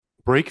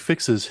Break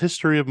Fix's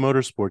History of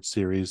Motorsports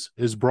series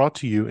is brought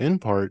to you in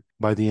part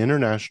by the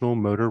International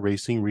Motor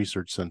Racing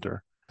Research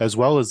Center, as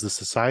well as the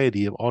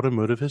Society of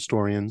Automotive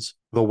Historians,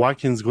 the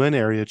Watkins Glen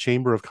Area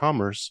Chamber of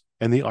Commerce,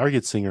 and the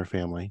Argetsinger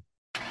family.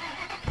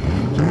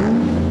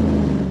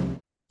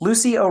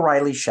 Lucy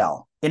O'Reilly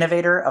Schell,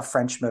 Innovator of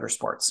French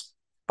Motorsports,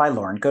 by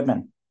Lauren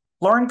Goodman.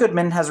 Lauren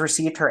Goodman has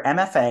received her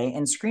MFA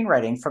in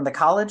screenwriting from the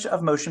College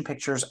of Motion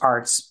Pictures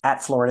Arts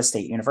at Florida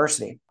State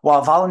University.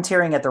 While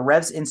volunteering at the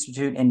Revs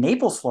Institute in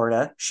Naples,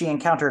 Florida, she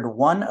encountered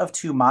one of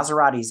two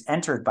Maseratis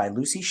entered by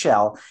Lucy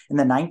Schell in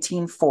the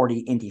 1940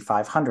 Indy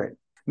 500.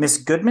 Ms.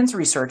 Goodman's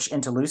research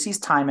into Lucy's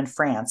time in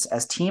France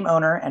as team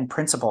owner and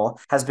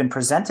principal has been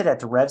presented at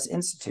the Revs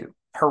Institute.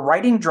 Her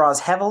writing draws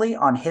heavily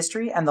on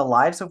history and the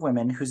lives of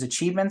women whose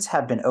achievements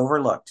have been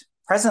overlooked.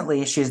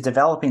 Presently, she is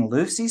developing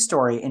Lucy's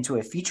story into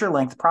a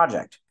feature-length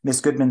project.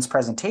 Ms. Goodman's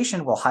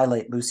presentation will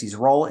highlight Lucy's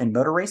role in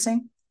motor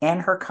racing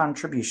and her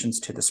contributions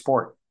to the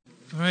sport.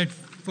 All right,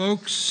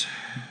 folks.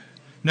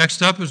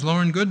 Next up is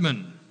Lauren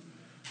Goodman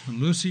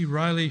and Lucy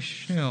Riley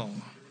Schell.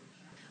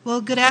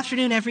 Well, good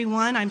afternoon,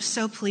 everyone. I'm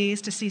so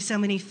pleased to see so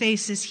many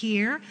faces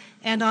here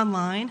and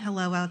online.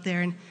 Hello out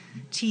there in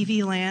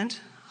TV land.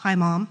 Hi,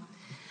 Mom.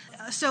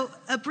 So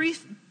a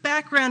brief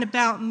background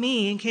about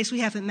me, in case we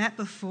haven't met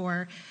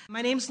before.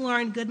 My name's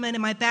Lauren Goodman,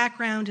 and my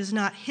background is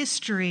not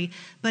history,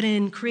 but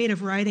in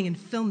creative writing and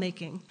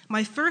filmmaking.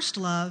 My first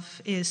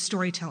love is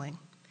storytelling.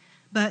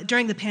 But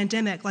during the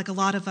pandemic, like a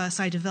lot of us,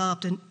 I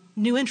developed a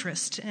new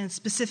interest, and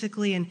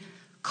specifically in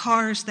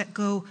cars that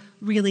go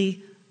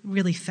really,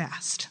 really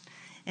fast.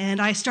 And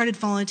I started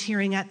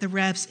volunteering at the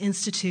Revs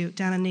Institute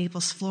down in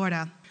Naples,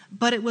 Florida.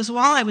 But it was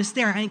while I was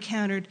there I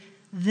encountered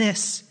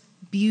this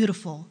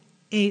beautiful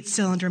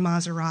 8-cylinder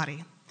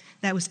Maserati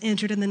that was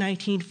entered in the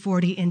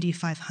 1940 Indy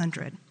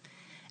 500.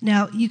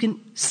 Now, you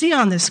can see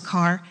on this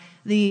car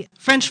the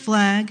French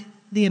flag,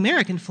 the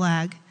American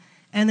flag,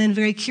 and then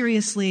very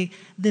curiously,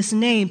 this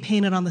name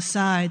painted on the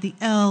side, the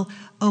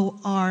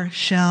L-O-R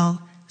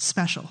Schell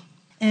Special.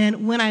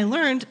 And when I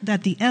learned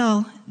that the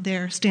L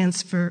there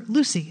stands for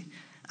Lucy,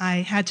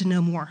 I had to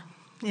know more.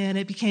 And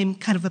it became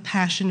kind of a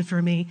passion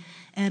for me,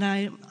 and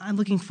I'm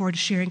looking forward to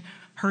sharing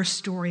her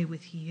story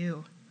with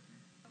you.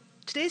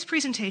 Today's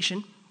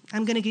presentation,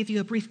 I'm going to give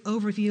you a brief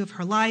overview of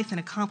her life and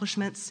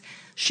accomplishments.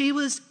 She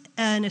was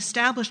an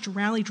established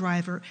rally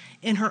driver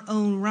in her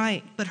own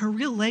right, but her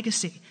real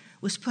legacy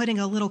was putting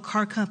a little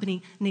car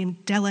company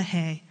named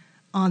Delahaye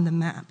on the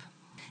map.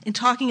 In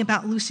talking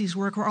about Lucy's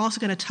work, we're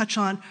also going to touch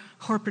on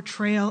her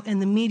portrayal in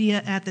the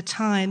media at the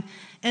time,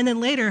 and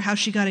then later how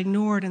she got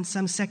ignored in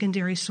some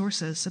secondary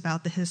sources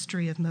about the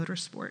history of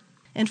motorsport.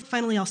 And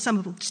finally, I'll sum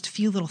up just a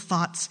few little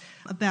thoughts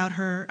about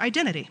her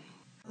identity.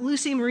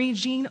 Lucy Marie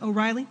Jean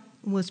O'Reilly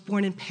was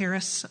born in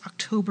Paris,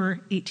 October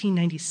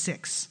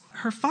 1896.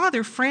 Her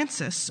father,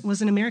 Francis,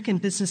 was an American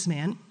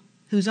businessman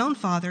whose own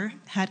father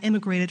had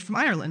immigrated from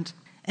Ireland.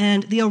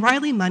 And the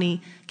O'Reilly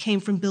money came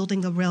from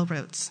building the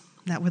railroads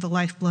that were the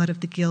lifeblood of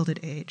the Gilded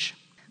Age.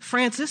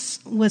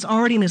 Francis was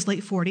already in his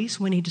late 40s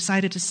when he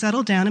decided to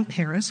settle down in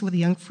Paris with a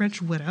young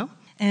French widow.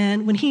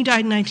 And when he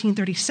died in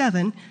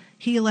 1937,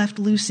 he left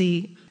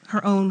Lucy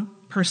her own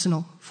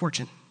personal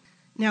fortune.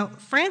 Now,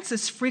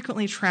 Francis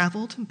frequently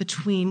traveled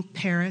between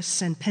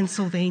Paris and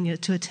Pennsylvania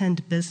to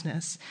attend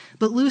business,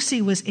 but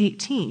Lucy was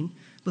 18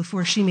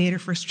 before she made her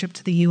first trip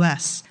to the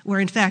U.S.,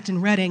 where, in fact,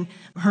 in Reading,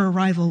 her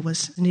arrival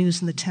was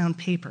news in the town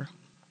paper.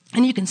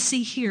 And you can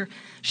see here,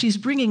 she's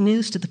bringing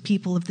news to the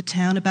people of the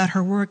town about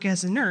her work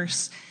as a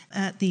nurse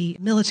at the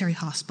military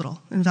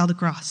hospital in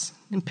Val-de-Grace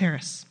in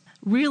Paris.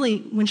 Really,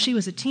 when she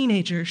was a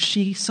teenager,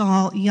 she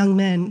saw young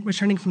men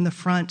returning from the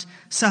front,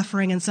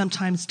 suffering and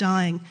sometimes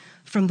dying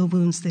from the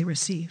wounds they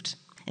received.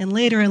 And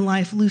later in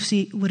life,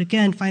 Lucy would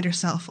again find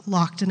herself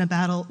locked in a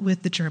battle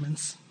with the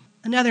Germans.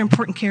 Another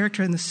important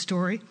character in this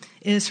story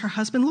is her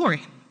husband,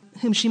 Laurie,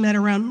 whom she met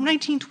around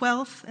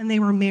 1912, and they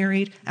were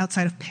married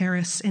outside of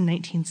Paris in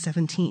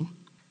 1917.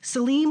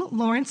 Selim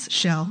Lawrence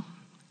Schell,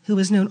 who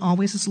was known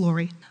always as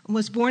Laurie,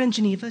 was born in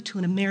Geneva to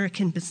an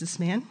American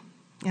businessman,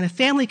 and a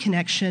family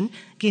connection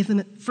gave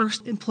him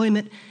first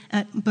employment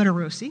at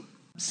Butterossi.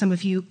 Some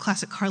of you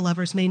classic car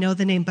lovers may know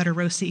the name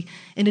Butterossi.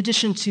 In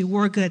addition to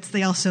war goods,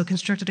 they also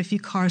constructed a few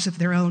cars of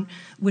their own,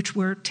 which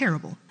were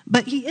terrible.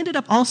 But he ended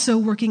up also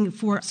working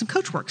for some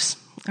coachworks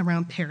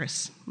around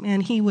Paris,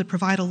 and he would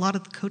provide a lot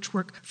of the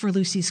coachwork for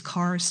Lucy's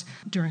cars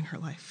during her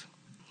life.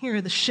 Here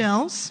are the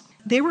Shells.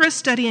 They were a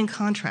study in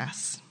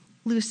contrasts.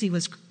 Lucy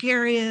was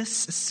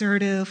gregarious,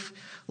 assertive.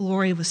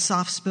 Laurie was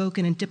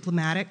soft-spoken and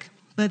diplomatic.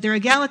 But their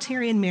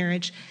egalitarian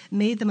marriage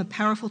made them a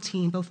powerful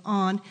team both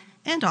on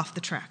and off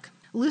the track.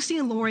 Lucy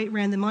and Laurie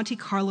ran the Monte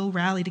Carlo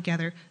Rally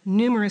together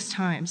numerous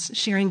times,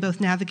 sharing both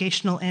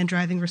navigational and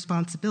driving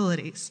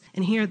responsibilities.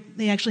 And here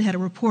they actually had a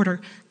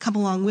reporter come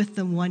along with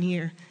them one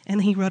year,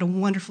 and he wrote a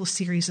wonderful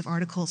series of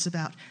articles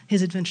about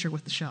his adventure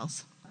with the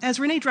Shells. As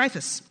Rene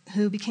Dreyfus,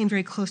 who became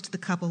very close to the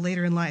couple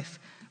later in life,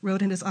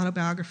 wrote in his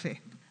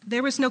autobiography,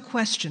 there was no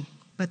question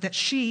but that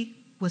she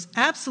was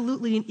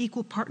absolutely an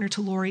equal partner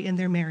to Laurie in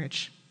their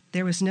marriage.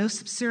 There was no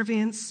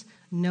subservience,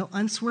 No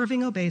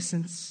unswerving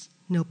obeisance,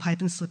 no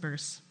pipe and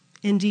slippers.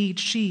 Indeed,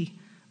 she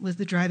was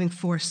the driving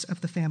force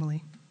of the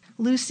family.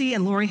 Lucy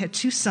and Laurie had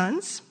 2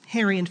 sons,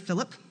 Harry and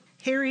Philip.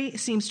 Harry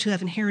seems to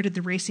have inherited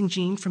the racing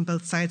gene from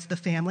both sides of the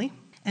family,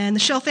 and the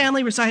Schell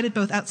family resided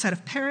both outside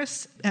of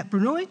Paris, at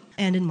Brunoi,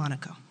 and in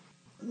Monaco.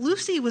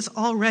 Lucy was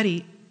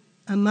already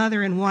a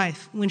mother and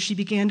wife when she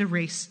began to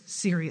race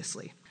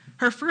seriously.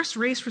 Her first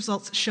race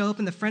results show up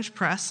in the French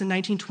press in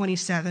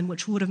 1927,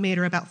 which would have made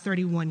her about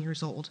 31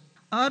 years old.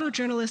 Auto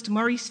journalist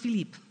Maurice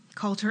Philippe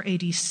called her a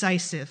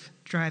decisive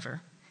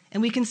driver,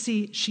 and we can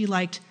see she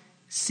liked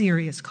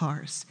serious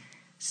cars,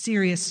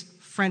 serious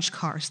French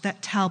cars.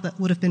 That Talbot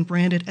would have been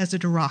branded as a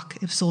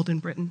Duroc if sold in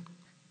Britain.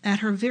 At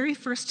her very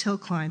first hill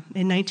climb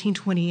in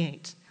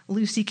 1928,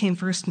 Lucy came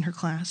first in her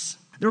class.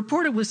 The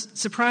reporter was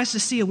surprised to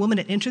see a woman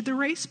had entered the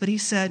race, but he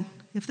said,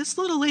 if this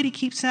little lady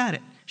keeps at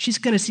it, she's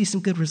going to see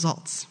some good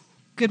results.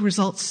 Good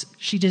results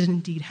she did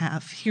indeed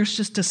have. Here's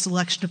just a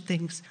selection of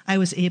things I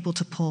was able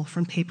to pull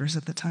from papers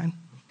at the time.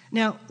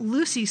 Now,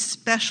 Lucy's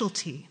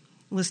specialty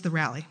was the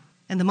rally,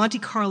 and the Monte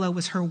Carlo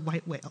was her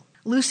white whale.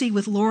 Lucy,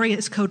 with Laurie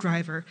as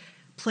co-driver,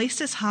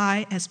 placed as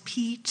high as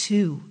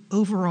P2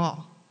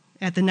 overall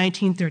at the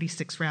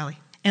 1936 rally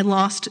and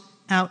lost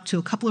out to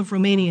a couple of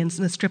Romanians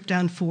in the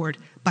stripped-down Ford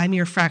by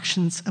mere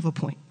fractions of a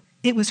point.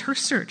 It was her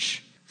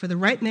search for the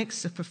right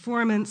mix of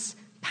performance,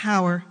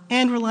 power,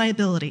 and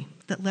reliability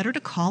that led her to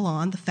call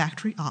on the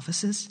factory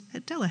offices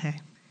at Delahaye.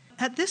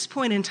 At this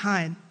point in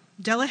time,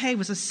 Delahaye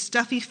was a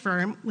stuffy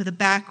firm with a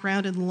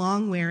background in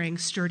long-wearing,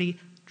 sturdy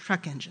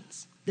truck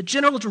engines. The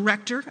general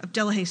director of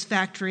Delahaye's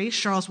factory,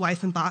 Charles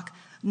Weifenbach,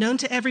 known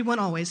to everyone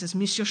always as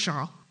Monsieur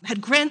Charles,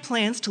 had grand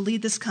plans to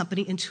lead this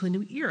company into a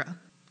new era.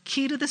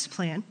 Key to this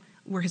plan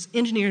were his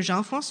engineer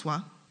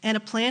Jean-François and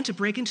a plan to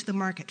break into the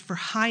market for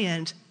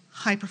high-end,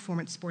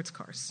 high-performance sports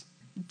cars.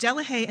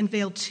 Delahaye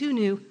unveiled 2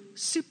 new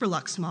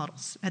Superlux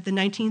models at the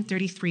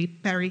 1933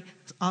 Paris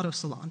Auto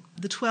Salon,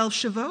 the 12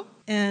 chevaux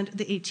and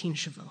the 18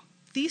 chevaux.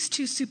 These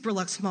 2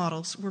 Superlux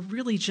models were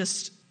really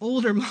just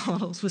older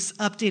models with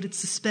updated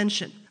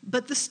suspension,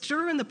 but the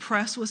stir in the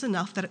press was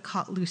enough that it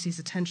caught Lucy's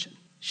attention.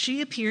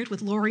 She appeared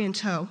with Laurie in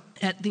tow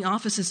at the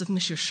offices of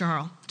Monsieur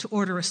Charles to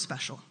order a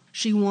special.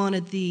 She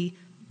wanted the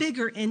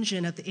bigger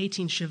engine of the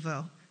 18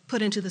 chevaux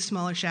put into the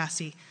smaller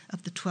chassis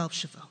of the 12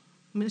 chevaux.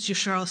 Monsieur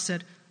Charles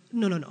said,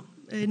 no,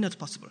 not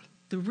possible.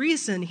 The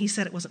reason he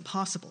said it wasn't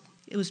possible,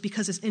 it was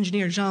because his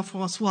engineer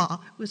Jean-François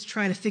was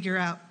trying to figure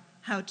out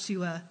how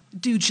to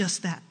do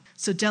just that,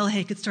 so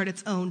Delahaye could start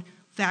its own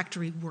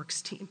factory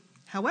works team.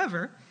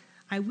 However,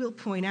 I will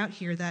point out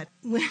here that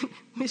when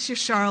Monsieur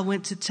Charles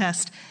went to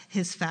test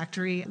his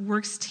factory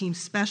works team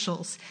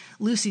specials,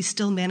 Lucy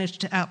still managed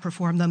to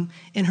outperform them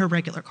in her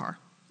regular car.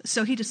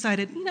 So he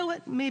decided, you know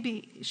what,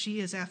 maybe she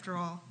is, after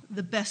all,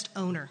 the best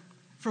owner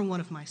for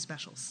one of my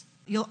specials.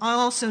 You'll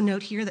also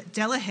note here that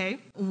Delahaye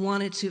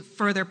wanted to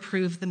further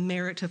prove the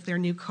merit of their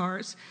new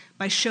cars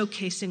by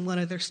showcasing one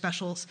of their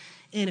specials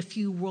in a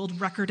few world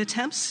record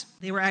attempts.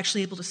 They were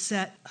actually able to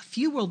set a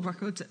few world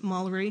records at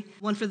Mallory,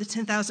 one for the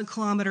 10,000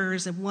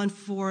 kilometers and one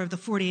for the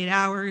 48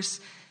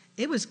 hours.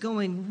 It was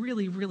going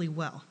really, really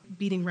well,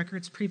 beating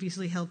records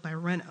previously held by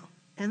Renault.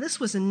 And this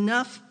was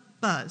enough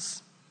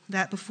buzz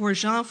that before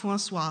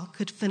Jean-François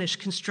could finish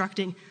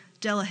constructing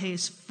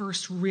Delahaye's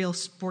first real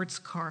sports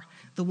car,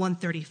 the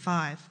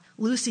 135,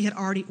 Lucy had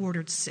already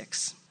ordered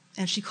 6,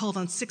 and she called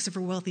on 6 of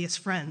her wealthiest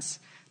friends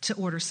to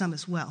order some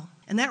as well.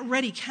 And that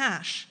ready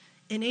cash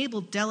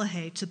enabled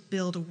Delahaye to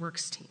build a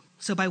works team.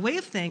 So by way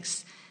of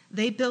thanks,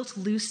 they built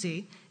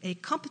Lucy a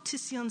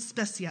compétition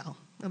spéciale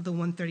of the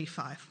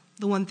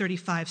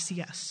 135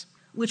 CS,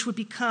 which would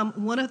become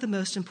one of the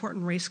most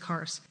important race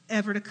cars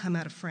ever to come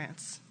out of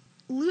France.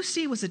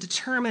 Lucy was a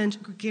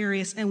determined,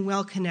 gregarious, and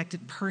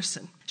well-connected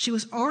person. She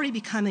was already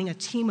becoming a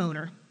team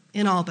owner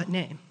in all but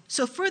name.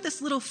 So for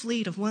this little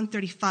fleet of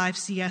 135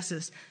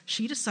 CSs,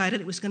 she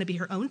decided it was going to be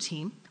her own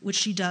team, which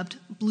she dubbed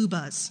Blue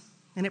Buzz,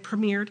 and it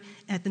premiered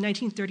at the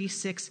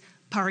 1936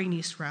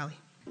 Paris-Nice Rally.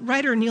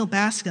 Writer Neil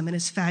Bascom, in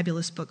his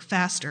fabulous book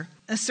Faster,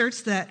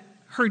 asserts that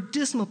her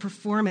dismal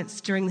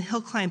performance during the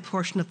hill climb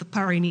portion of the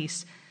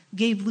Paris-Nice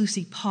gave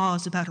Lucy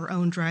pause about her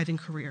own driving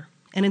career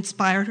and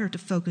inspired her to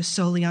focus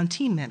solely on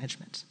team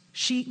management.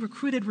 She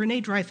recruited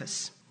René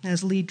Dreyfus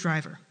as lead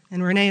driver,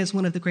 and René is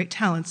one of the great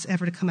talents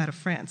ever to come out of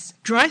France.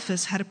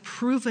 Dreyfus had a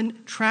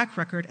proven track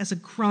record as a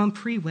Grand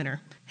Prix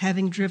winner,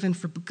 having driven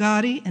for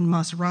Bugatti and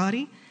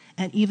Maserati,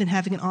 and even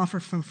having an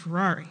offer from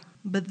Ferrari.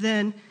 But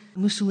then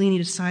Mussolini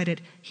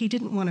decided he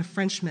didn't want a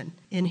Frenchman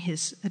in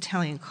his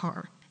Italian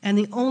car. And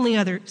the only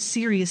other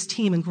serious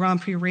team in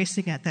Grand Prix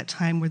racing at that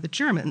time were the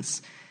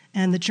Germans,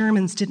 and the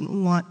Germans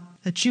didn't want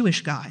a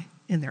Jewish guy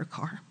in their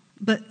car.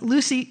 But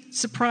Lucy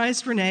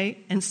surprised René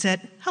and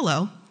said,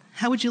 "Hello,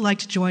 how would you like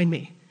to join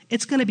me?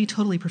 It's going to be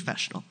totally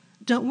professional.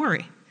 Don't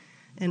worry."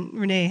 And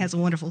René has a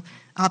wonderful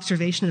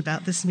observation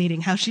about this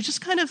meeting, how she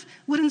just kind of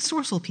would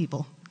ensorcel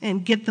people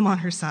and get them on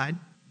her side.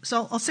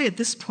 So I'll say at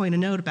this point a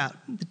note about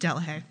the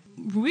Delahaye.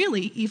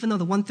 Really, even though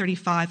the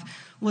 135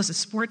 was a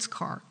sports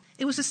car,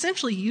 it was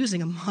essentially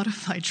using a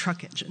modified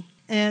truck engine.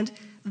 And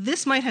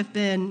This might have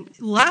been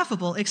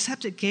laughable,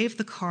 except it gave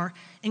the car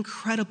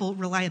incredible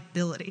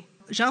reliability.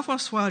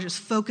 Jean-François just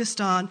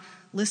focused on,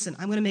 listen,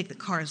 I'm going to make the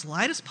car as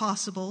light as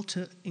possible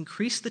to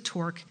increase the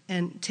torque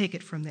and take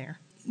it from there.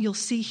 You'll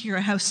see here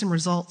I have some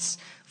results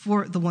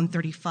for the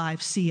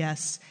 135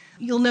 CS.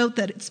 You'll note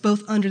that it's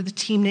both under the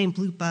team name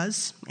Blue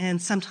Buzz,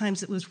 and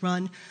sometimes it was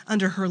run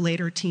under her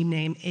later team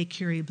name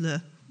Écurie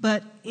Bleue.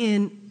 But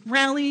in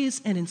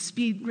rallies and in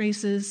speed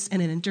races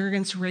and in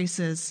endurance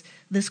races,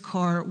 this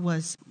car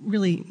was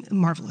really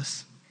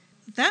marvelous.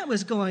 That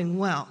was going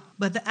well,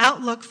 but the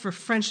outlook for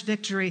French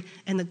victory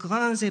and the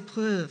grandes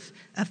épreuves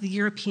of the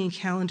European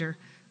calendar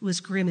was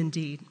grim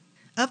indeed.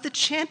 Of the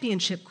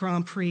championship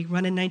Grand Prix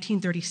run in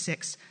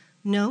 1936,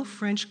 no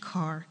French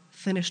car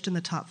finished in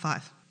the top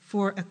 5.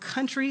 For a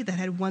country that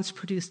had once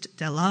produced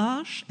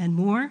Delage and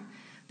more,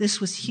 this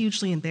was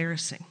hugely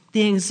embarrassing.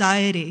 The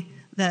anxiety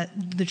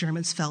that the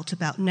Germans felt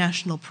about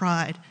national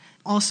pride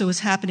also was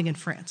happening in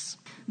France.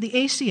 The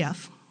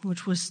ACF,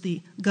 which was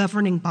the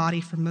governing body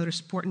for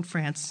motorsport in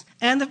France,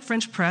 and the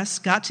French press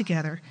got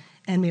together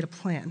and made a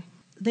plan.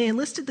 They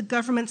enlisted the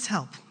government's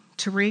help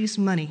to raise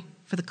money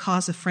for the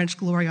cause of French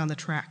glory on the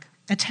track.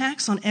 A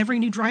tax on every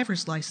new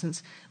driver's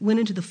license went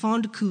into the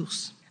fond de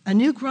course. A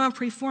new Grand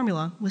Prix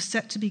formula was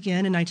set to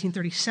begin in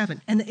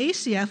 1937, and the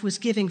ACF was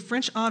giving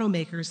French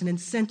automakers an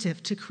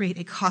incentive to create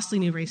a costly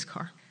new race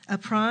car, a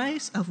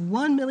prize of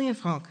 1 million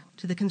francs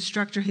to the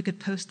constructor who could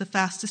post the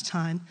fastest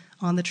time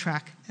on the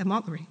track at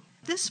Montlhéry.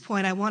 At this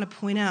point, I want to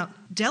point out,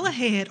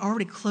 Delahaye had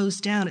already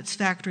closed down its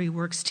factory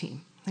works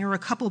team. There were a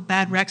couple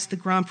bad wrecks at the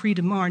Grand Prix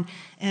de Marne,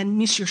 and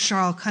Monsieur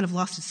Schell kind of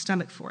lost his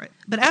stomach for it.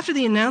 But after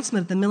the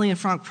announcement of the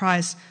million-franc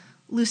prize,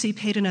 Lucy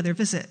paid another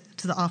visit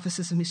to the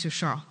offices of Monsieur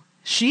Schell.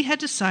 She had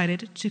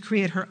decided to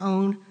create her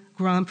own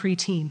Grand Prix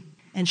team,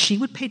 and she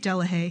would pay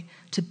Delahaye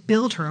to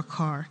build her a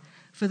car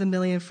for the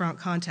million-franc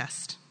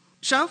contest.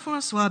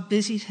 Jean-François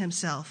busied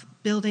himself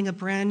building a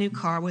brand-new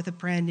car with a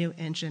brand-new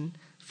engine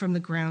from the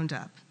ground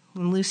up,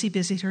 when Lucy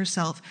busied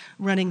herself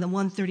running the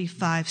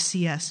 135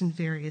 CS in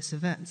various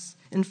events.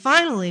 And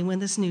finally, when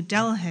this new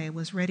Delahaye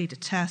was ready to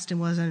test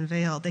and was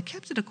unveiled, they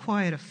kept it a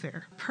quiet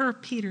affair. Per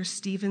Peter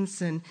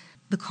Stevenson,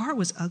 the car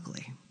was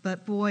ugly,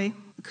 but boy,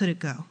 could it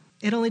go.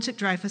 It only took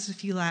Dreyfus a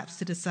few laps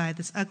to decide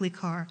this ugly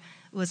car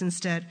was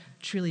instead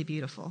truly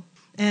beautiful.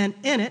 And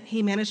in it,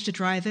 he managed to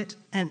drive it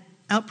and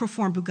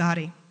outperform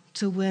Bugatti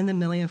to win the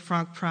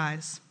million-franc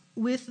prize.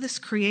 With this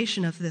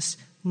creation of this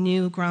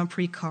new Grand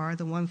Prix car,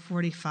 the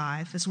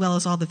 145, as well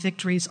as all the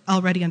victories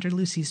already under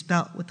Lucy's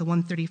belt with the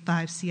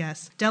 135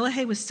 CS,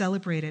 Delahaye was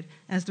celebrated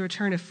as the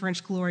return of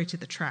French glory to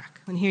the track.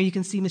 And here you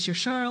can see Monsieur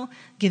Charles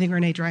giving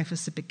René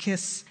Dreyfus a big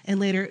kiss, and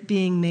later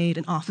being made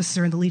an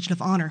officer in the Legion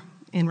of Honor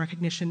in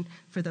recognition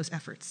for those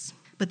efforts.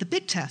 But the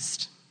big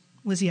test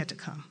was yet to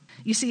come.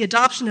 You see,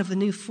 adoption of the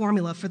new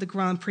formula for the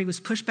Grand Prix was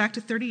pushed back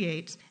to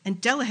 38,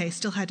 and Delahaye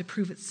still had to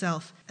prove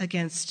itself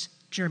against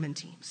German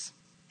teams.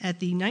 At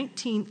the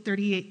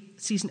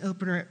 1938 season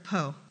opener at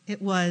Pau,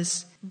 it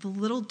was the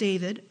little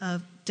David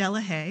of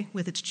Delahaye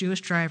with its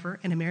Jewish driver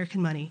and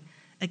American money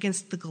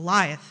against the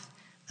Goliath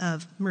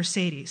of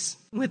Mercedes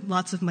with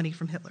lots of money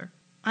from Hitler.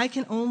 I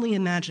can only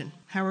imagine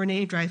how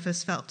René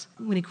Dreyfus felt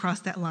when he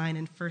crossed that line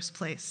in first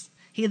place.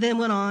 He then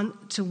went on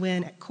to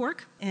win at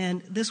Cork,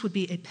 and this would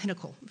be a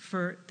pinnacle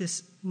for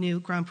this new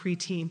Grand Prix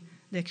team,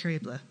 the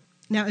Écurie Bleue.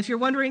 Now, if you're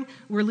wondering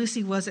where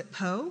Lucy was at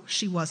Pau,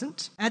 she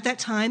wasn't. At that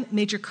time,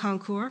 Major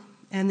Concours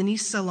and the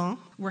Nice Salon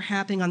were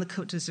happening on the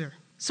Côte d'Azur.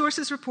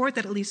 Sources report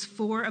that at least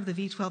 4 of the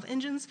V12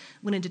 engines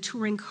went into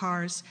touring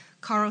cars,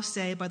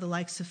 carrossé by the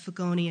likes of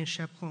Fugoni and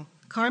Chevron.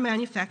 Car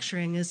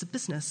manufacturing is a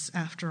business,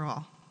 after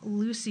all.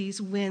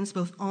 Lucy's wins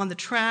both on the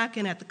track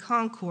and at the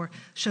concours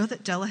show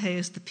that Delahaye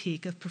is the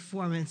peak of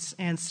performance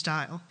and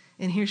style.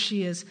 And here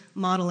she is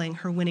modeling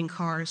her winning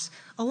cars,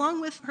 along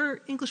with her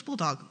English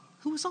Bulldog,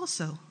 who was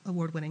also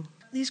award-winning.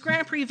 These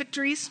Grand Prix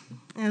victories,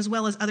 as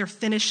well as other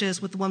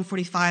finishes with the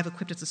 145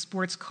 equipped as a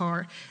sports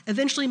car,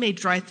 eventually made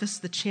Dreyfus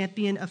the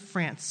champion of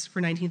France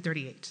for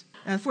 1938.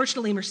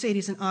 Unfortunately,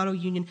 Mercedes and Auto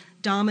Union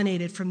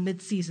dominated from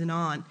mid-season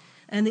on,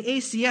 and the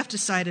ACF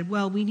decided,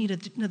 well, we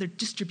need another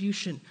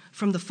distribution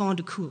from the fond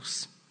de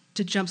course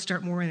to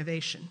jumpstart more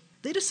innovation.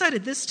 They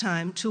decided this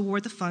time to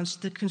award the funds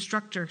to the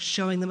constructor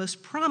showing the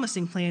most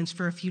promising plans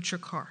for a future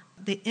car.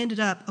 They ended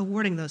up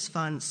awarding those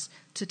funds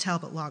to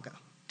Talbot Lago.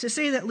 To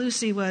say that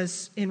Lucy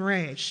was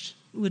enraged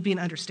would be an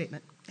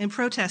understatement. In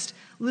protest,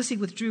 Lucy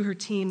withdrew her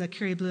team, the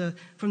Écurie Bleue,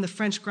 from the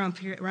French Grand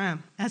Prix at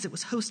Reims, as it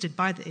was hosted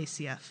by the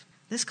ACF.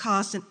 This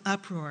caused an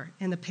uproar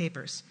in the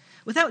papers.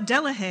 Without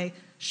Delahaye,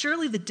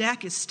 surely the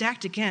deck is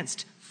stacked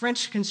against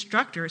French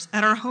constructors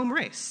at our home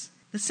race.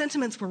 The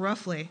sentiments were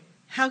roughly,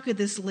 how could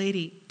this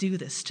lady do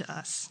this to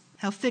us?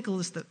 How fickle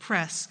is the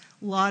press,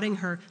 lauding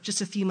her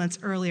just a few months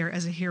earlier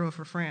as a hero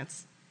for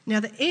France. Now,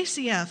 the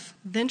ACF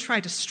then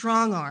tried to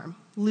strong-arm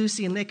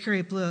Lucy and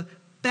L'Écurie Bleue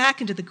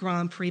back into the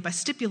Grand Prix by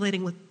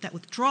stipulating that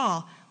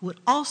withdrawal would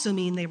also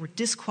mean they were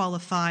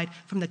disqualified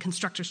from the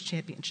Constructors'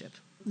 Championship.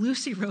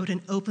 Lucy wrote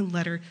an open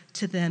letter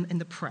to them in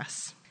the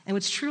press. And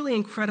what's truly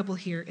incredible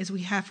here is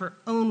we have her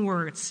own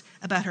words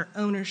about her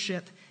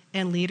ownership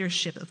and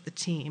leadership of the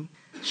team.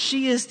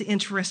 She is the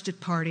interested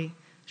party.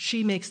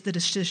 She makes the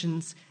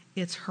decisions.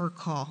 It's her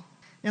call.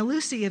 Now,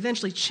 Lucy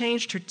eventually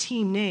changed her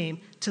team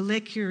name to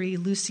L'Écurie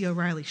Lucy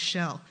O'Reilly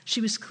Schell.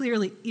 She was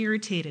clearly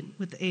irritated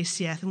with the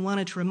ACF and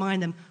wanted to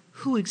remind them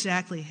who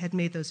exactly had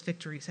made those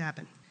victories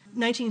happen.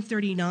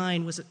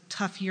 1939 was a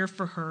tough year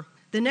for her.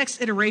 The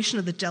next iteration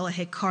of the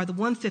Delahaye car, the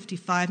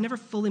 155, never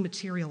fully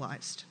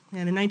materialized.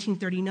 And in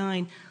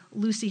 1939,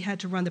 Lucy had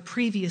to run the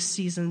previous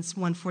season's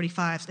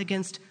 145s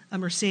against a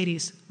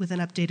Mercedes with an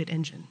updated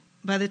engine.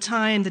 By the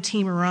time the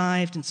team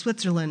arrived in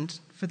Switzerland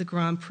for the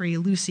Grand Prix,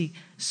 Lucy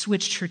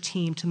switched her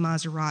team to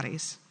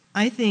Maseratis.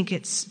 I think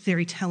it's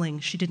very telling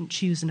she didn't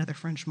choose another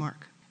French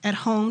marque. At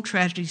home,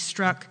 tragedy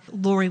struck.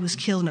 Laurie was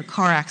killed in a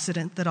car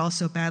accident that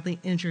also badly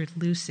injured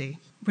Lucy.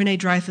 Renee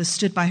Dreyfuss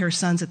stood by her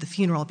sons at the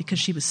funeral because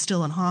she was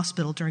still in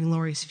hospital during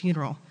Laurie's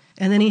funeral.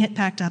 And then he had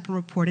packed up and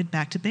reported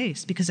back to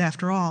base because,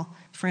 after all,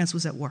 France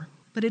was at war.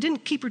 But it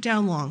didn't keep her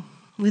down long.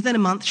 Within a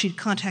month, she'd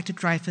contacted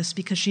Dreyfuss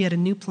because she had a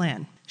new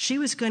plan. She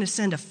was going to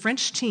send a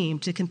French team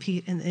to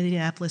compete in the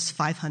Indianapolis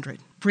 500,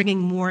 bringing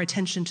more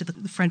attention to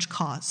the French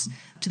cause,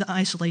 to the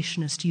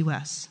isolationist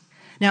U.S.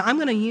 Now, I'm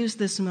going to use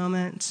this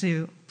moment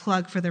to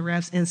plug for the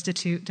Revs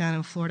Institute down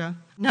in Florida.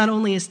 Not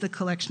only is the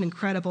collection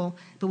incredible,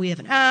 but we have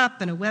an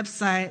app and a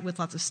website with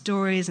lots of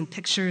stories and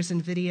pictures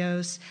and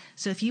videos.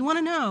 So if you want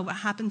to know what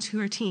happened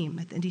to our team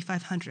at the Indy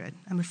 500,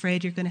 I'm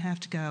afraid you're going to have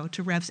to go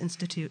to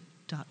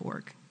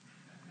revsinstitute.org.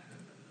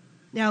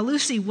 Now,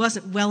 Lucy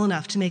wasn't well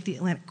enough to make the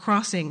Atlantic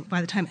crossing by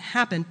the time it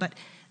happened, but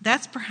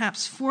that's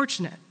perhaps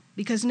fortunate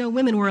because no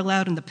women were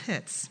allowed in the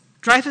pits.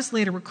 Dreyfuss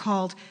later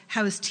recalled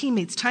how his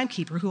teammate's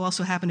timekeeper, who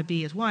also happened to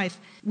be his wife,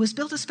 was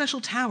built a special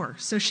tower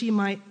so she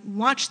might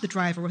watch the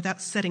driver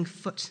without setting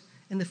foot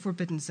in the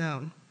forbidden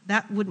zone.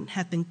 That wouldn't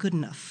have been good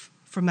enough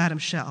for Madame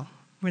Schell,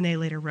 Renee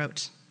later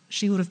wrote.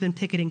 She would have been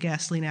picketing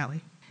Gasoline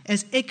Alley.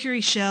 As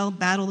Écurie Schell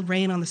battled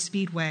rain on the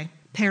speedway,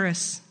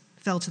 Paris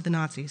fell to the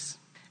Nazis.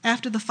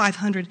 After the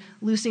 500,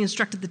 Lucy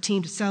instructed the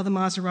team to sell the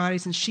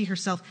Maseratis, and she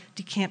herself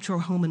decamped to her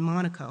home in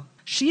Monaco.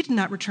 She did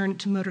not return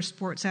to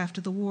motorsports after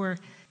the war,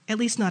 at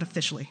least not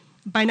officially.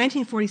 By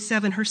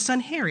 1947, her son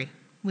Harry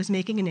was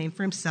making a name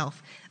for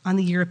himself on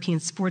the European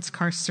sports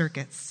car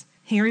circuits.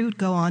 Harry would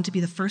go on to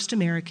be the first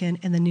American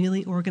in the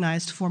newly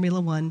organized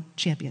Formula One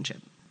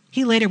championship.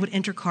 He later would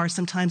enter cars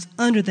sometimes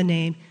under the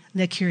name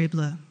L'Écurie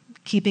Bleue,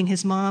 keeping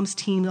his mom's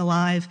team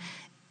alive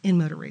in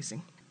motor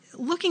racing.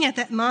 Looking at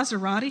that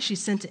Maserati she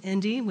sent to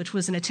Indy, which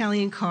was an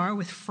Italian car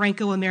with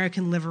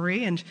Franco-American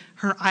livery and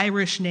her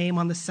Irish name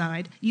on the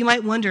side, you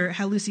might wonder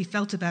how Lucy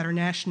felt about her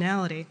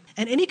nationality.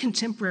 And any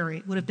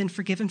contemporary would have been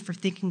forgiven for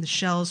thinking the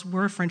Shells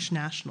were French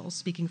nationals,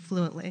 speaking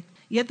fluently.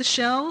 Yet the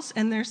Shells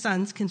and their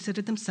sons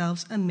considered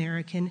themselves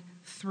American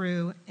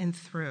through and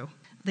through.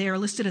 They are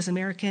listed as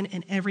American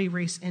in every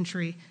race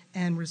entry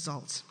and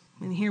result.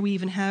 And here we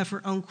even have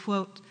her own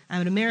quote,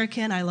 "I'm an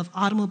American, I love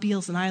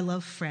automobiles, and I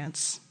love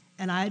France.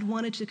 And I'd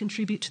wanted to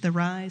contribute to the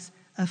rise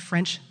of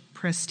French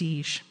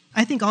prestige."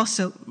 I think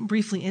also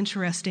briefly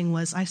interesting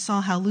was I saw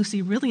how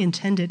Lucy really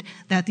intended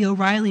that the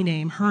O'Reilly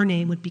name, her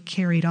name, would be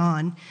carried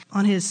on.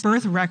 On his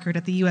birth record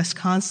at the U.S.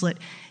 consulate,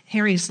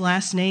 Harry's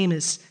last name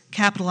is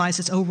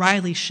capitalized as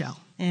O'Reilly Schell.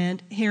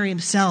 And Harry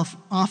himself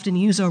often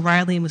used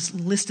O'Reilly and was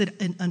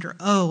listed under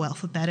O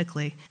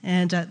alphabetically.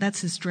 And that's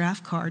his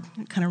draft card.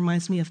 It kind of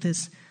reminds me of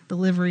the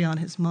livery on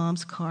his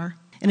mom's car.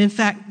 And in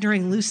fact,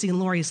 during Lucy and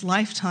Laurie's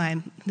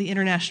lifetime, the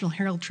International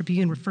Herald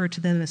Tribune referred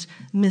to them as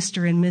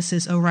Mr. and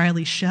Mrs.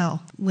 O'Reilly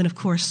Schell, when, of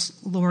course,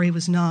 Laurie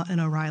was not an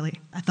O'Reilly.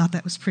 I thought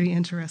that was pretty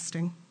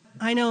interesting.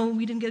 I know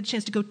we didn't get a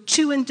chance to go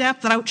too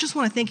in-depth, but I just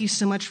want to thank you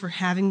so much for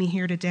having me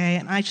here today,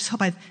 and I just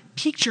hope I've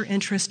piqued your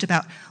interest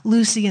about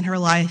Lucy and her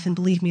life, and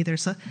believe me,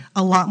 there's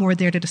a lot more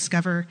there to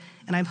discover,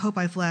 and I hope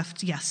I've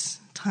left,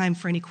 time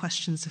for any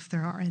questions if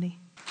there are any.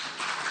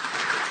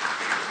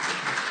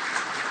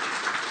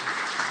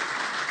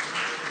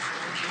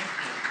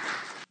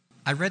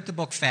 I read the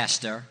book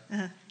faster,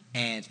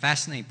 and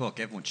fascinating book.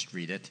 Everyone should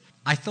read it.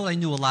 I thought I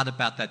knew a lot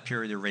about that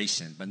period of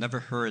racing, but never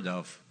heard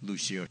of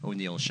Lucy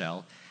O'Neill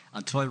Schell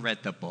until I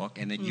read the book,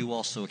 and then you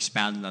also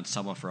expounded on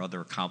some of her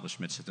other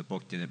accomplishments that the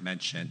book didn't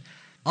mention.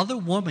 Other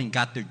women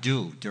got their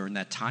due during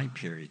that time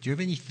period. Do you have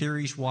any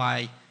theories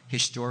why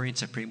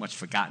historians have pretty much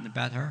forgotten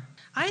about her?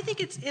 I think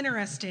it's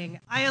interesting.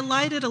 I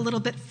alighted a little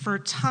bit for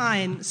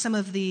time some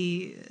of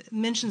the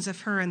mentions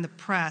of her in the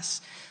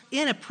press.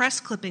 In a press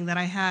clipping that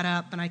I had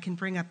up, and I can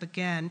bring up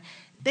again,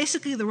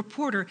 basically the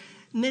reporter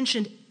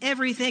mentioned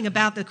everything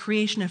about the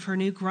creation of her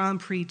new Grand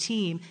Prix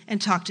team and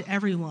talked to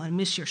everyone,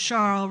 Monsieur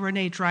Charles,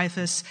 Renee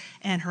Dreyfuss,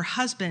 and her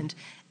husband,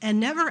 and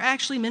never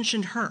actually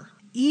mentioned her.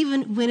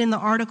 Even when in the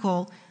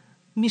article,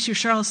 Monsieur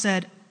Charles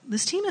said,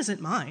 "This team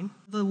isn't mine.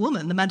 The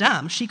woman, the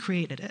madame, she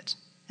created it."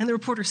 And the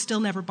reporter still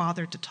never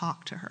bothered to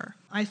talk to her.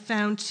 I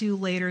found, too,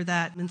 later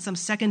that in some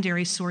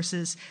secondary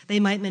sources, they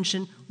might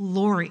mention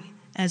Laurie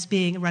as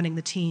being running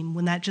the team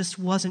when that just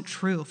wasn't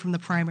true from the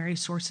primary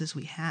sources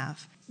we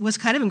have. It was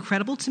kind of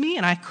incredible to me,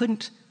 and I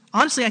couldn't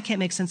Honestly, I can't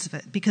make sense of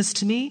it because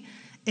to me,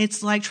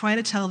 it's like trying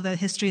to tell the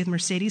history of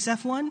Mercedes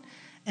F1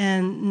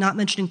 and not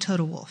mentioning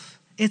Toto Wolff.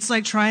 It's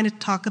like trying to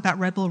talk about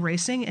Red Bull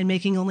Racing and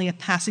making only a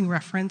passing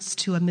reference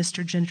to a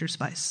Mr. Ginger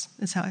Spice,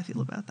 is how I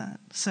feel about that.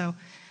 So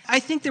I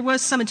think there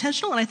was some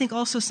intentional, and I think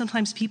also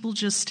sometimes people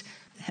just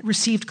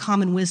received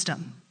common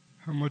wisdom.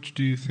 How much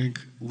do you think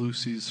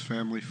Lucy's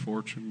family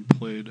fortune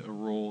played a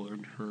role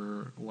in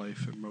her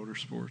life in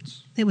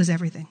motorsports? It was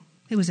everything.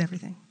 It was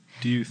everything.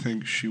 Do you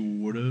think she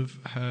would have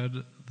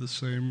had the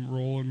same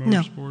role in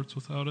motorsports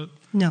without it?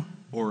 No.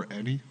 Or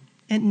any?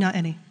 And not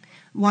any.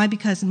 Why?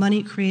 Because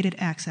money created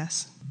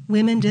access.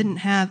 Women didn't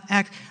have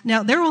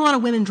Now, there were a lot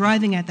of women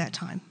driving at that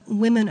time.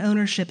 Women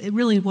ownership, it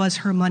really was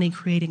her money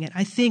creating it.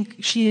 I think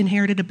she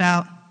inherited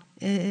about,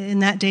 in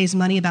that day's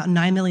money, about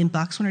 $9 million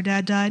when her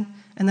dad died.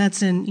 And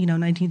that's in,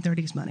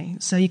 1930s money.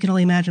 So you can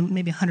only imagine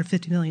maybe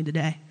 $150 million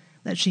today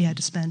that she had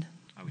to spend.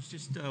 I was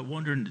just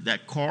wondering,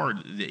 that car,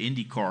 the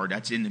Indy car,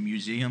 that's in the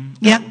museum?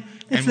 Yeah,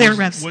 it's there at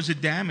Revs. Was it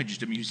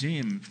damaged, the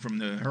museum, from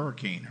the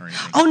hurricane or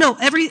anything? Oh, no,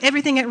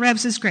 everything at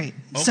Revs is great.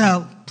 Okay.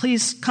 So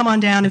please come on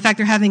down. In fact,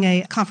 they're having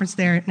a conference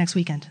there next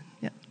weekend.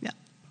 Yeah.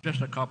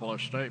 Just a couple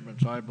of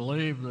statements. I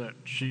believe that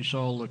she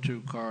sold the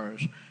two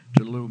cars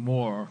to Lou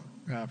Moore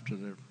after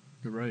the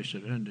race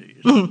at Indy.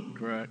 Is that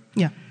correct?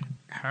 Yeah.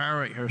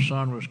 Harry, her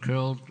son, was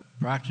killed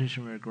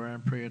practicing at a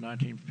Grand Prix in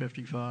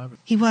 1955.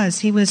 He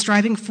was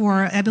driving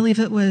for, I believe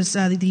it was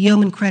the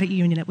Yeoman Credit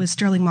Union. It was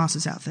Sterling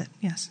Moss's outfit.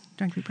 Yes,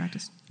 during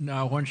pre-practice.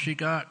 Now, when she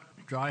got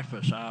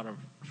Dreyfus out of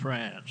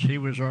France, he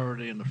was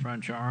already in the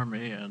French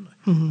army, and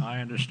I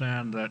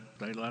understand that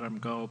they let him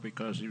go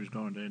because he was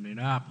going to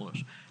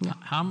Indianapolis. Yeah.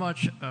 How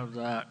much of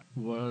that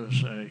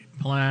was a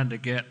plan to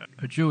get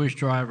a Jewish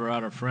driver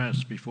out of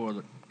France before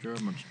the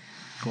Germans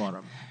caught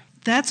him?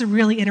 That's a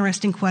really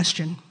interesting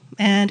question.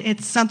 And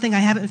it's something I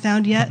haven't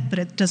found yet, but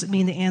it doesn't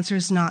mean the answer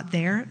is not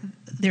there.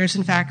 There's,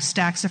 in fact,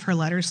 stacks of her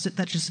letters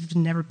that just have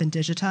never been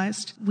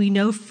digitized. We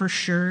know for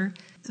sure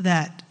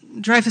that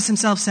Dreyfus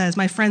himself says,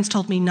 "My friends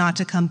told me not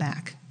to come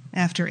back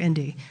after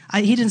Indy."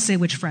 He didn't say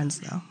which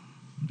friends, though.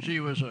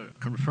 She was a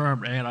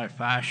confirmed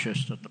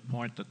anti-fascist at the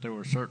point that there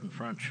were certain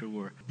French who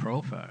were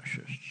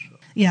pro-fascists. So.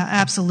 Yeah,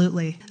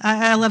 absolutely.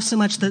 I love so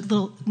much the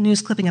little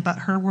news clipping about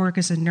her work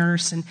as a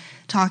nurse and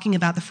talking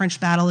about the French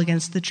battle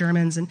against the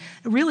Germans. And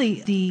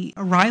really, the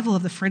arrival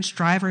of the French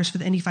drivers for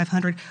the Indy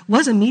 500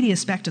 was a media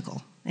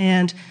spectacle.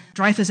 And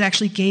Dreyfus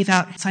actually gave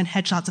out signed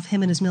headshots of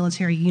him in his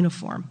military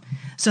uniform.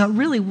 So it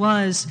really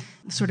was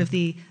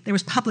there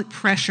was public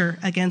pressure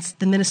against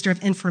the Minister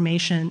of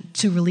Information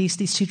to release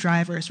these two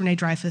drivers, René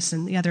Dreyfus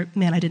and the other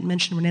man I didn't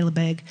mention, René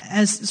Lebesgue,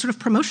 as sort of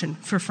promotion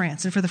for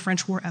France and for the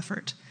French war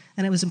effort.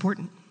 And it was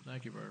important.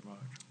 Thank you very much.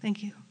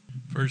 Thank you.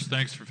 First,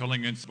 thanks for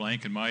filling in the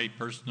blank in my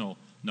personal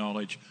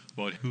knowledge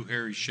about who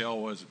Harry Schell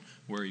was,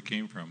 where he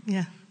came from.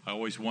 Yeah. I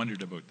always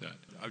wondered about that.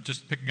 I was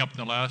just picking up in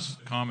the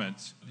last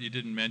comments. You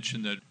didn't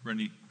mention that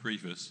René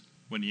Dreyfus,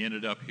 when he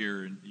ended up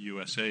here in the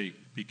USA,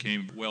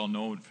 became well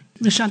known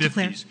in the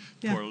 50s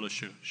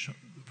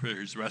for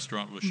his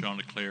restaurant, Le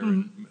Chanticleer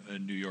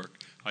in New York.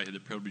 I had the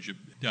privilege of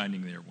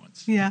dining there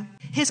once. Yeah.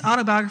 His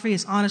autobiography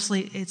is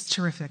it's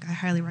terrific. I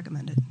highly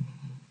recommend it.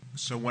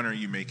 So when are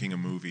you making a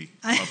movie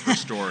of her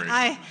story?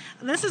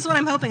 This is what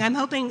I'm hoping. I'm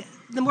hoping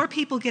the more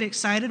people get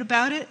excited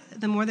about it,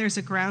 the more there's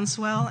a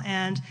groundswell,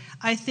 and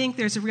I think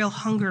there's a real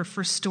hunger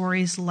for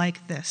stories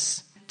like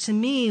this. To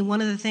me,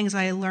 one of the things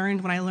I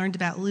learned when I learned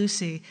about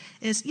Lucy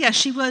is,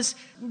 she was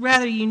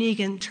rather unique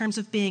in terms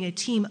of being a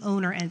team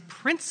owner and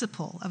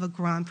principal of a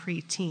Grand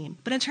Prix team.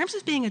 But in terms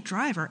of being a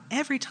driver,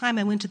 every time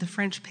I went to the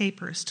French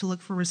papers to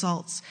look for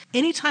results,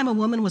 anytime a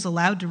woman was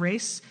allowed to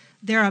race,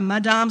 there are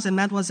madames and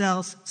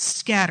mademoiselles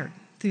scattered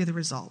through the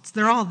results.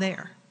 They're all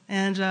there.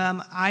 And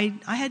I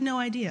had no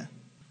idea.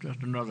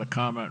 Just another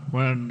comment.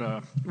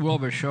 When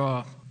Wilbur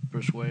Shaw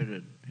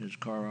persuaded his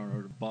car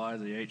owner to buy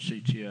the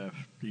HCTF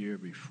the year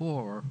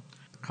before,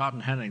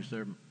 Cotton Hennings,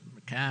 their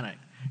mechanic,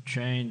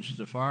 changed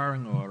the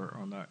firing order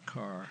on that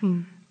car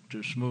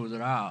to smooth it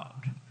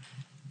out.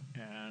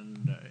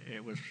 And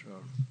it was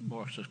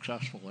more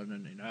successful in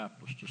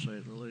Indianapolis, to say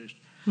the least.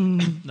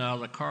 Now,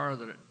 the car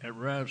that at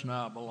Revs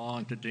now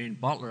belonged to Dean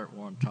Butler at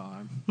one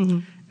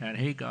time, and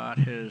he got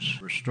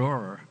his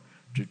restorer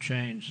to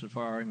change the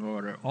firing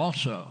order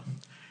also.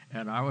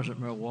 And I was at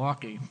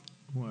Milwaukee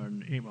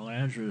when Emil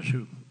Andrews,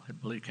 who I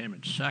believe came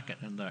in second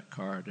in that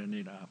car at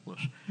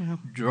Indianapolis,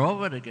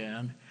 drove it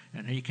again,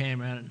 and he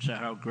came in and said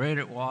how great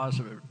it was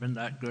if it had been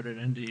that good at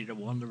Indy to have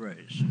won the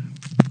race.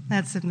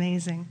 That's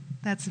amazing.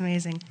 That's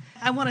amazing.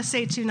 I want to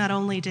say, too, not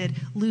only did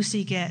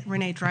Lucy get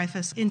René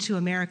Dreyfus into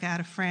America out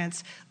of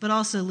France, but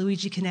also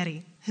Luigi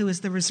Canetti, who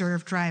was the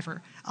reserve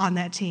driver on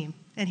that team.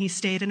 And he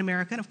stayed in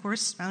America and, of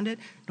course, founded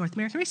North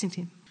American Racing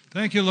Team.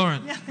 Thank you,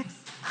 Lauren. Yeah, thanks.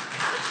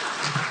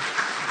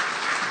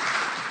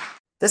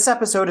 This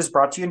episode is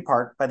brought to you in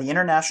part by the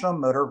International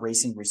Motor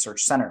Racing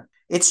Research Center.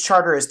 Its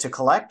charter is to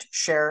collect,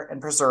 share,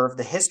 and preserve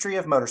the history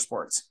of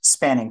motorsports,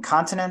 spanning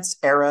continents,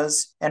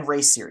 eras, and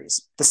race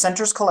series. The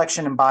center's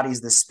collection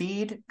embodies the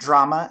speed,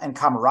 drama, and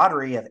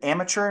camaraderie of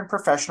amateur and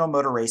professional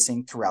motor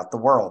racing throughout the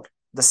world.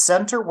 The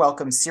center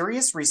welcomes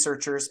serious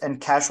researchers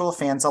and casual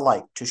fans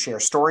alike to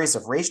share stories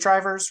of race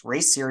drivers,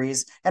 race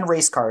series, and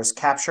race cars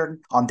captured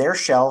on their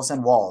shelves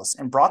and walls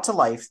and brought to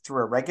life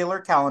through a regular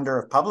calendar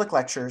of public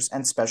lectures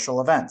and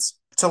special events.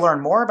 To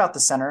learn more about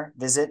the center,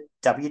 visit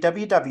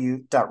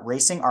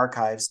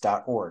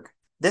www.racingarchives.org.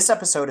 This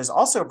episode is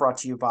also brought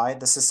to you by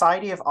the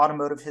Society of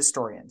Automotive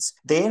Historians.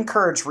 They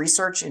encourage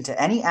research into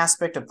any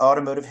aspect of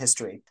automotive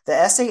history.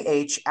 The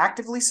SAH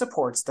actively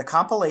supports the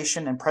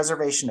compilation and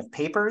preservation of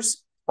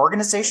papers,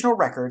 organizational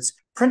records,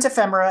 print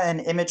ephemera,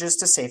 and images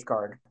to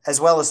safeguard, as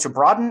well as to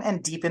broaden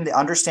and deepen the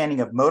understanding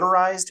of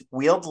motorized,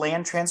 wheeled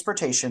land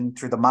transportation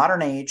through the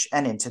modern age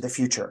and into the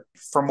future.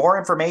 For more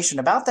information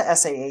about the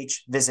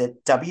SAH,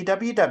 visit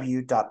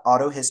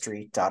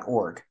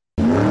www.autohistory.org.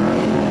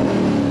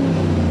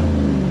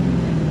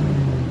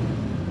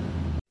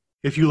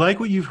 If you like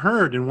what you've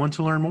heard and want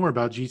to learn more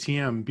about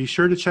GTM, be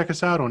sure to check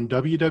us out on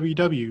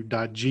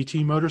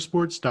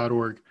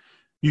www.gtmotorsports.org.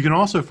 You can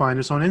also find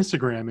us on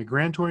Instagram at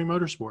Grand Touring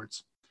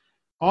Motorsports.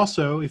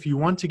 Also, if you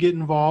want to get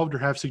involved or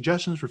have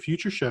suggestions for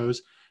future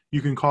shows,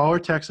 you can call or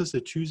text us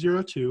at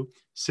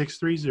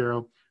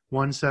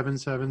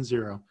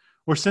 202-630-1770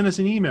 or send us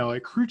an email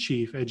at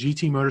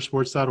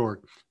crewchief@gtmotorsports.org.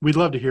 We'd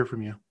love to hear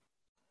from you.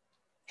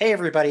 Hey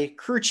everybody,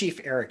 Crew Chief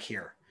Eric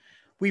here.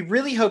 We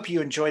really hope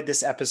you enjoyed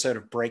this episode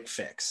of Break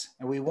Fix,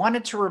 and we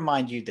wanted to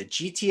remind you that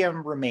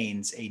GTM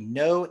remains a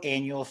no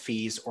annual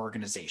fees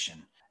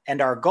organization. And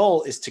our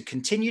goal is to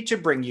continue to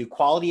bring you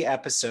quality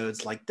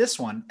episodes like this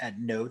one at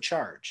no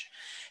charge.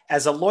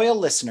 As a loyal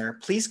listener,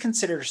 please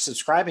consider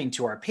subscribing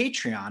to our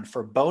Patreon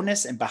for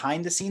bonus and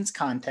behind-the-scenes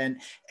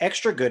content,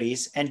 extra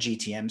goodies, and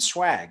GTM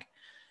swag.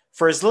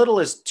 For as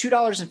little as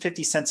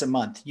 $2.50 a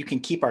month, you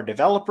can keep our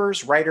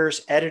developers,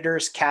 writers,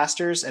 editors,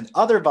 casters, and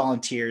other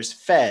volunteers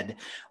fed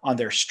on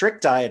their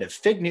strict diet of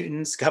Fig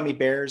Newtons, gummy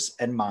bears,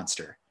 and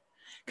Monster.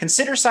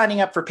 Consider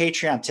signing up for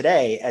Patreon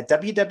today at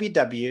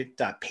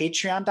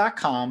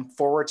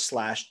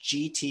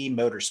www.patreon.com/GT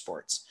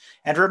Motorsports.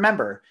 And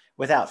remember,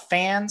 without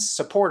fans,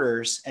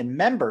 supporters, and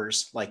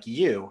members like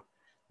you,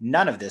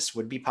 none of this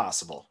would be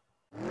possible.